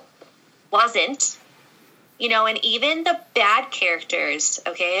reveal wasn't. You know, and even the bad characters,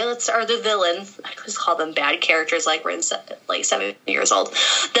 okay, or the villains, I just call them bad characters like we're 7 years old.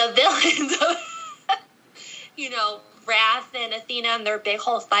 The villains, you know, Wrath and Athena and their big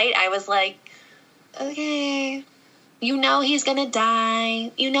whole fight, I was like, okay, you know he's going to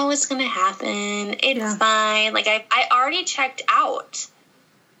die. You know it's going to happen. It's fine. Like, I already checked out.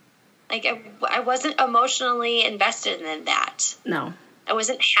 Like, I wasn't emotionally invested in that. No. I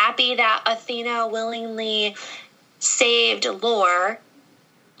wasn't happy that Athena willingly saved Lore,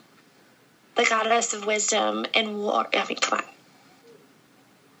 the goddess of wisdom and war. I mean, come on.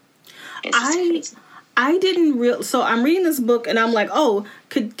 I didn't so I'm reading this book and I'm like, oh,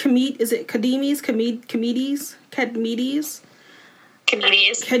 is it Cadmedes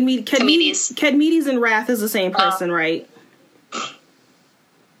and Wrath is the same person, right?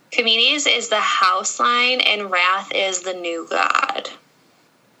 Cadmedes is the house line and Wrath is the new god.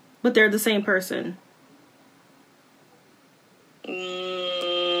 But they're the same person.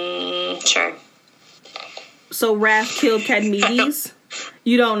 Sure. So Wrath killed Cadmedes?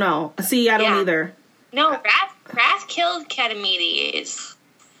 You don't know. See, I don't either. No, Wrath killed Cadmedes.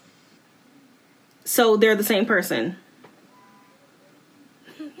 So they're the same person.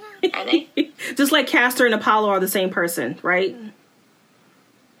 Are they? Just like Castor and Apollo are the same person, right?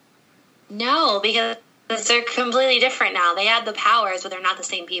 No, because they're completely different now. They had the powers, but they're not the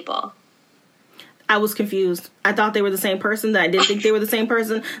same people. I was confused. I thought they were the same person. Then I didn't think they were the same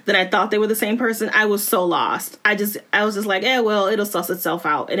person. Then I thought they were the same person. I was so lost. I was just like, well, it'll suss itself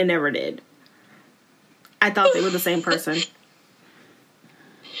out. And it never did. I thought they were the same person.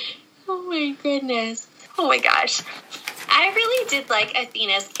 my goodness. Oh my gosh. I really did like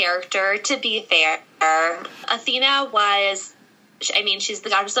Athena's character, to be fair. Athena was, I mean, she's the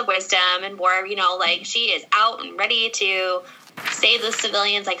goddess of wisdom and war, you know, like, she is out and ready to save the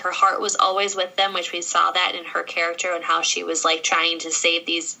civilians. Like, her heart was always with them, which we saw that in her character and how she was, like, trying to save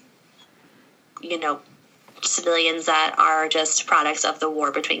these, you know, civilians that are just products of the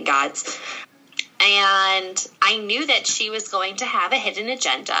war between gods. And I knew that she was going to have a hidden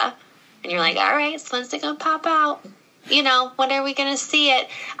agenda. And you're like, all right, so when's it going to pop out? You know, when are we going to see it?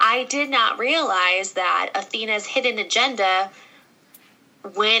 I did not realize that Athena's hidden agenda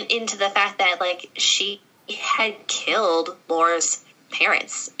went into the fact that, like, she had killed Laura's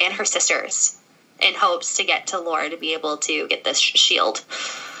parents and her sisters in hopes to get to Laura to be able to get this shield.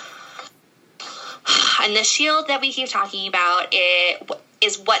 And the shield that we keep talking about, it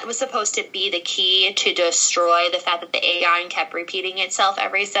is what was supposed to be the key to destroy the fact that the Aegon kept repeating itself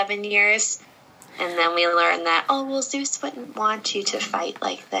every 7 years. And then we learned that, oh, well, Zeus wouldn't want you to fight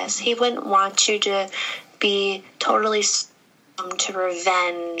like this. He wouldn't want you to be totally to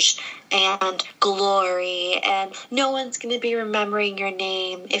revenge and glory, and no one's going to be remembering your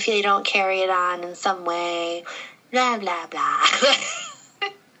name if you don't carry it on in some way. Blah, blah, blah.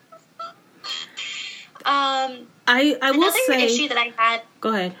 I will say... Another issue that I had... Go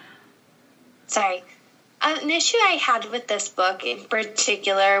ahead. Sorry. An issue I had with this book in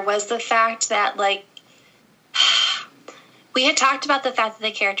particular was the fact that, like, we had talked about the fact that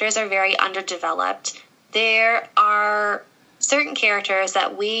the characters are very underdeveloped. There are certain characters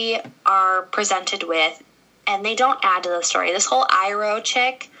that we are presented with, and they don't add to the story. This whole Iroh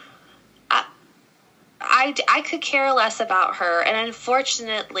chick, I could care less about her, and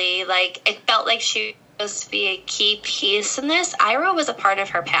unfortunately, like, it felt like she was to be a key piece in this. Iroh was a part of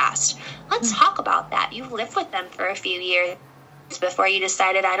her past. Let's talk about that. You lived with them for a few years before you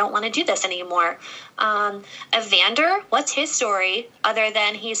decided, I don't want to do this anymore. Evander, what's his story other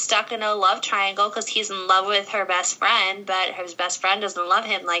than he's stuck in a love triangle because he's in love with her best friend, but his best friend doesn't love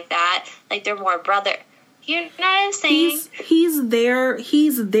him like that. Like, they're more brother. You know what I'm saying? He's there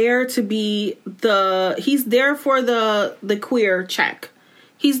to be he's there for the queer check.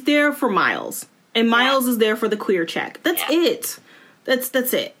 He's there for Miles. And Miles is there for the queer check. That's it.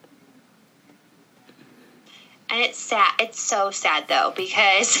 That's it. And it's sad. It's so sad, though,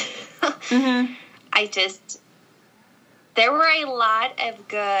 because mm-hmm. There were a lot of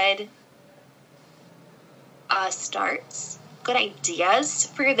good starts, good ideas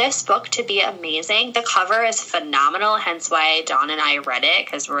for this book to be amazing. The cover is phenomenal, hence why Dawn and I read it,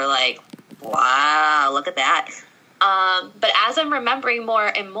 because we're like, wow, look at that. But as I'm remembering more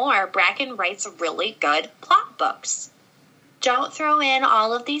and more, Bracken writes really good plot books. Don't throw in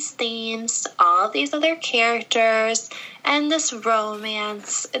all of these themes, all of these other characters, and this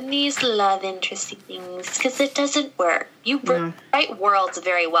romance, and these love interesting things, because it doesn't work. You write worlds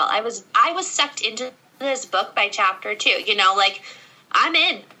very well. I was sucked into this book by chapter 2. You know, like, I'm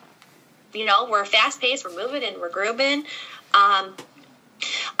in. You know, we're fast-paced, we're moving, and we're grooving.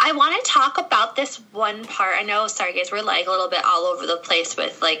 I want to talk about this one part. I know, sorry guys, we're like a little bit all over the place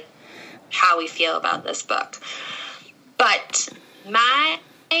with like how we feel about this book. But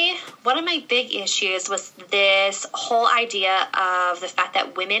one of my big issues was this whole idea of the fact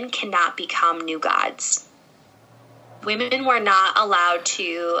that women cannot become new gods. Women were not allowed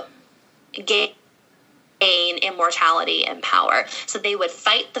to gain immortality and power. So they would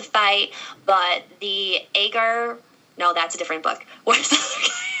fight the fight, but the Agar... No, that's a different book. What's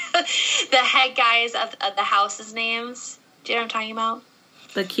the head guys of the house's names? Do you know what I'm talking about?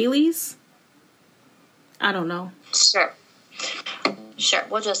 The Keeleys? I don't know. Sure.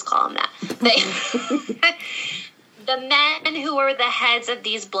 We'll just call them that. The men who were the heads of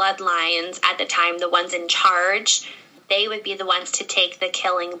these bloodlines at the time, the ones in charge, they would be the ones to take the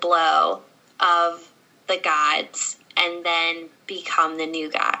killing blow of the gods and then become the new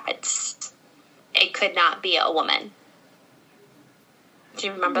gods. It could not be a woman. Do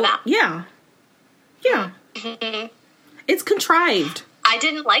you remember that? Yeah. Mm-hmm. It's contrived. I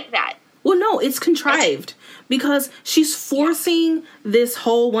didn't like that. Well, no, it's contrived because she's forcing this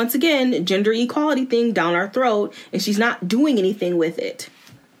whole, once again, gender equality thing down our throat, and she's not doing anything with it.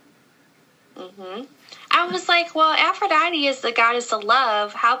 Mm-hmm. I was like, well, Aphrodite is the goddess of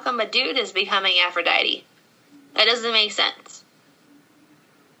love. How come a dude is becoming Aphrodite? That doesn't make sense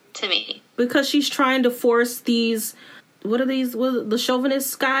to me. Because she's trying to force these... the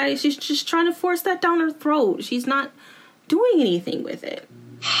chauvinist guys? She's just trying to force that down her throat. She's not doing anything with it.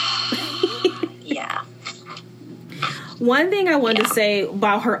 Yeah. One thing I wanted to say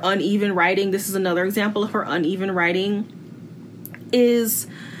about her uneven writing, this is another example of her uneven writing, is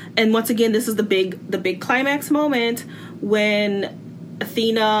And once again, this is the big climax moment when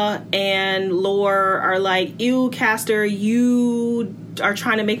Athena and Lore are like, ew, Castor, you are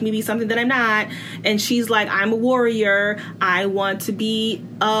trying to make me be something that I'm not. And she's like, I'm a warrior. I want to be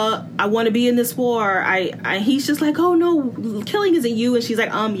in this war. He's just like, oh no, killing isn't you. And she's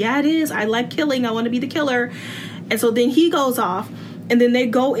like, yeah, it is. I like killing. I want to be the killer. And so then he goes off, and then they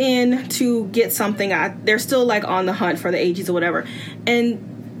go in to get something. They're still like on the hunt for the Aegis or whatever. And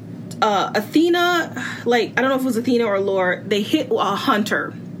Athena, like, I don't know if it was Athena or Lore, they hit a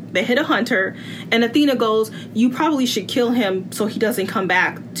hunter. They hit a hunter, and Athena goes, you probably should kill him so he doesn't come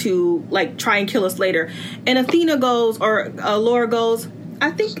back to, like, try and kill us later. And Athena goes, or Lore goes,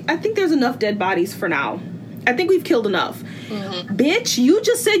 I think there's enough dead bodies for now. I think we've killed enough. Mm-hmm. Bitch, you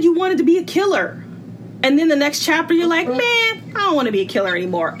just said you wanted to be a killer. And then the next chapter, you're like, man, I don't want to be a killer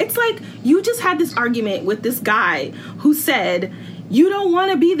anymore. It's like, you just had this argument with this guy who said, you don't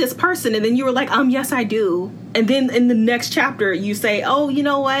want to be this person. And then you were like, yes, I do. And then in the next chapter, you say, oh, you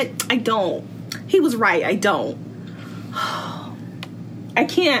know what? I don't. He was right. I don't. I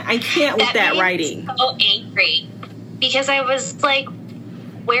can't with that writing. So angry. Because I was like,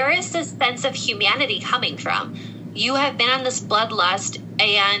 where is this sense of humanity coming from? You have been on this bloodlust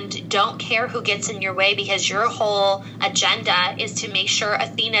and don't care who gets in your way because your whole agenda is to make sure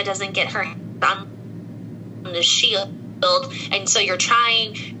Athena doesn't get her on the shield. And so you're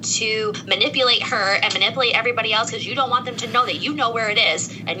trying to manipulate her and manipulate everybody else because you don't want them to know that you know where it is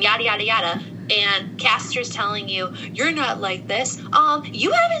and yada, yada, yada. And Castor's telling you, you're not like this.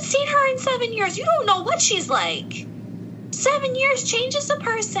 You haven't seen her in 7 years. You don't know what she's like. 7 years changes a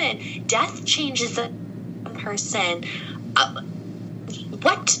person. Death changes a person.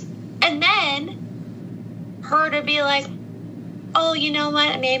 What? And then her to be like, oh, you know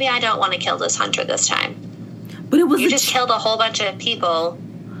what? Maybe I don't want to kill this hunter this time. But it was you just killed a whole bunch of people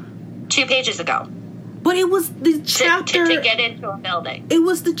 2 pages ago. But it was the chapter to get into a building. It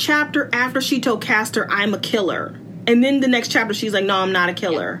was the chapter after she told Castor, I'm a killer. And then the next chapter, she's like, no, I'm not a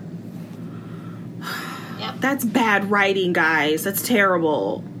killer. Yep. That's bad writing, guys. That's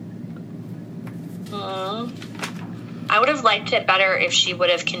terrible. I would have liked it better if she would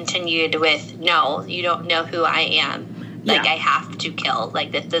have continued with, no, you don't know who I am. Like, I have to kill.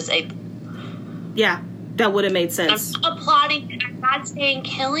 Like, this is a... Yeah. That would have made sense. I'm applauding. I'm not saying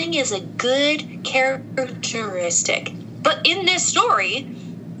killing is a good characteristic. But in this story,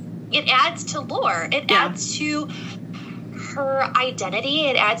 it adds to Lore. It adds to her identity.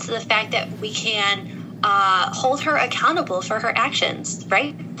 It adds to the fact that we can hold her accountable for her actions,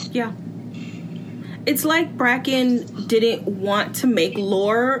 right? Yeah. It's like Bracken didn't want to make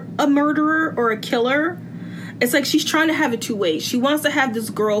Lore a murderer or a killer. It's like she's trying to have it 2 ways. She wants to have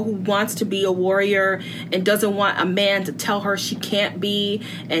this girl who wants to be a warrior and doesn't want a man to tell her she can't be,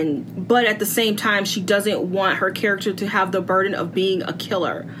 but at the same time she doesn't want her character to have the burden of being a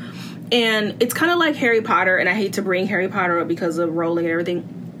killer. And it's kind of like Harry Potter, and I hate to bring Harry Potter up because of Rowling and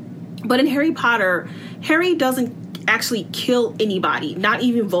everything, but in Harry Potter, Harry doesn't actually kill anybody, not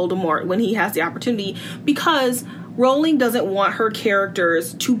even Voldemort when he has the opportunity, because Rowling doesn't want her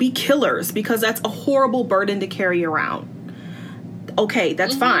characters to be killers because that's a horrible burden to carry around. Okay,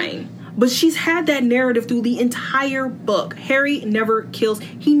 that's fine. But she's had that narrative through the entire book. Harry never kills.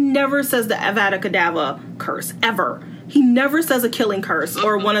 He never says the Avada Kedavra curse, ever. He never says a killing curse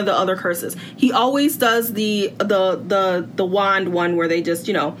or one of the other curses. He always does the wand one where they just,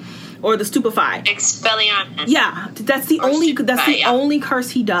 or the stupefy. Expelliarmus. Yeah, that's the only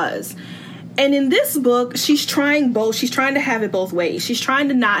curse he does. And in this book, she's trying both. She's trying to have it both ways. She's trying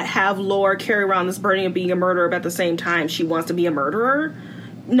to not have Lore carry around this burden of being a murderer, but at the same time, she wants to be a murderer.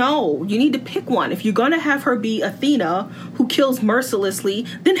 No, you need to pick one. If you're going to have her be Athena, who kills mercilessly,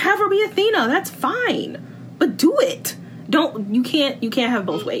 then have her be Athena. That's fine. But do it. You can't have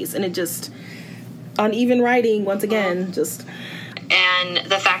both ways. And it just, uneven writing, once again, just... And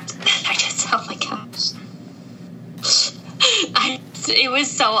the fact that I just, oh my gosh. It was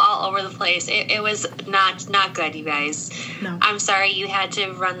so all over the place. It was not good, you guys. No. I'm sorry you had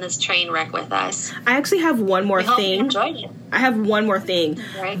to run this train wreck with us. I actually have one more thing. Hope you enjoyed it. I have one more thing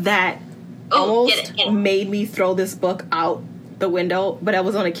that almost made me throw this book out the window, but I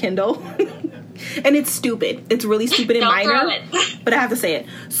was on a Kindle. And it's stupid. It's really stupid and minor, but I have to say it.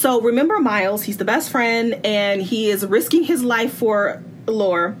 So remember Miles, he's the best friend, and he is risking his life for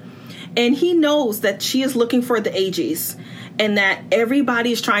Lore, and he knows that she is looking for the Aegis, and that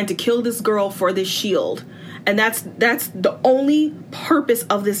everybody is trying to kill this girl for this shield. And that's the only purpose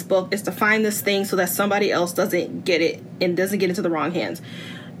of this book, is to find this thing so that somebody else doesn't get it and doesn't get into the wrong hands.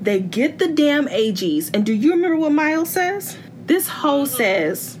 They get the damn Aegis, and do you remember what Miles says? This hoe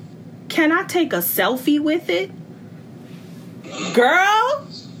says, Can I take a selfie with it? Girl,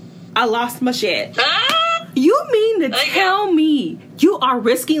 I lost my shit. You mean to tell me you are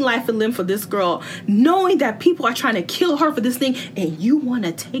risking life and limb for this girl, knowing that people are trying to kill her for this thing, and you want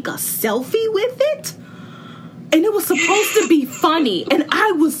to take a selfie with it? And it was supposed to be funny, and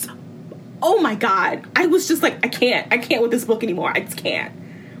I was, oh my God, I was just like, I can't with this book anymore. I just can't.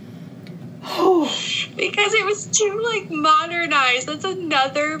 Because it was too, like, modernized. That's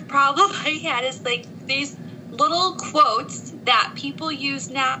another problem I had, is, like, these little quotes that people use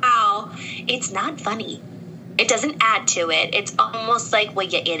now. It's not funny. It doesn't add to it. It's almost like, well,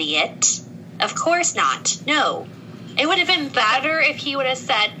 you idiot. Of course not. No. It would have been better if he would have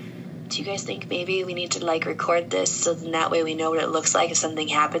said, do you guys think maybe we need to, like, record this so then that way we know what it looks like if something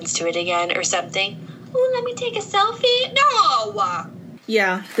happens to it again or something? Oh, let me take a selfie? No!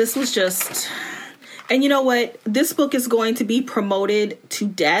 Yeah, this was just... And you know what? This book is going to be promoted to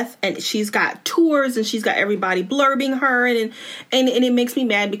death, and she's got tours, and she's got everybody blurbing her, and it makes me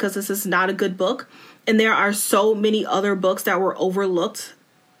mad because this is not a good book. And there are so many other books that were overlooked,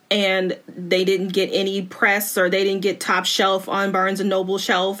 and they didn't get any press, or they didn't get top shelf on Barnes & Noble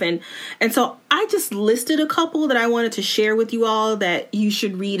shelf. And so I just listed a couple that I wanted to share with you all that you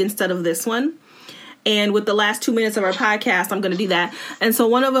should read instead of this one. And with the last 2 minutes of our podcast, I'm going to do that. And so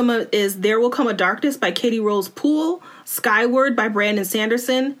one of them is There Will Come a Darkness by Katie Rose Poole, Skyward by Brandon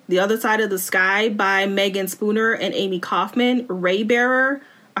Sanderson, The Other Side of the Sky by Megan Spooner and Amy Kaufman, Raybearer,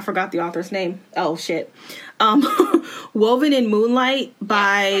 I forgot the author's name. Oh, shit. Woven in Moonlight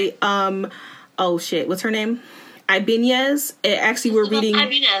by, what's her name? Ibanez. Actually, we're reading...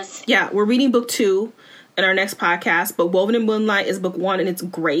 Ibanez. Yeah, we're reading book 2 in our next podcast, but Woven in Moonlight is book 1, and it's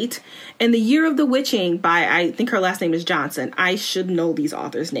great. And The Year of the Witching by, I think her last name is Johnson. I should know these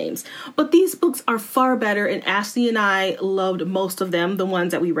authors' names. But these books are far better, and Ashley and I loved most of them, the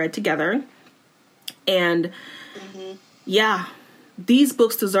ones that we read together. And, yeah, these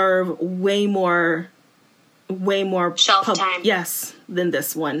books deserve way more shelf time. Yes, than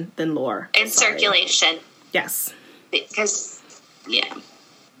this one, than Lore. And circulation. Yes. Because, yeah.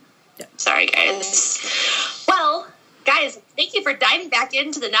 Sorry, guys. Well, guys, thank you for diving back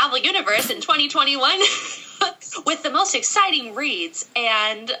into the novel universe in 2021 with the most exciting reads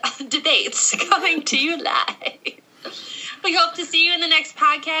and debates coming to you live. We hope to see you in the next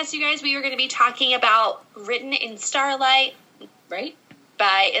podcast, you guys. We are going to be talking about Written in Starlight, right?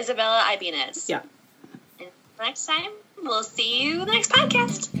 By Isabella Ibanez. Yeah. And next time, we'll see you in the next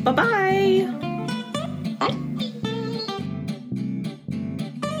podcast. Bye-bye.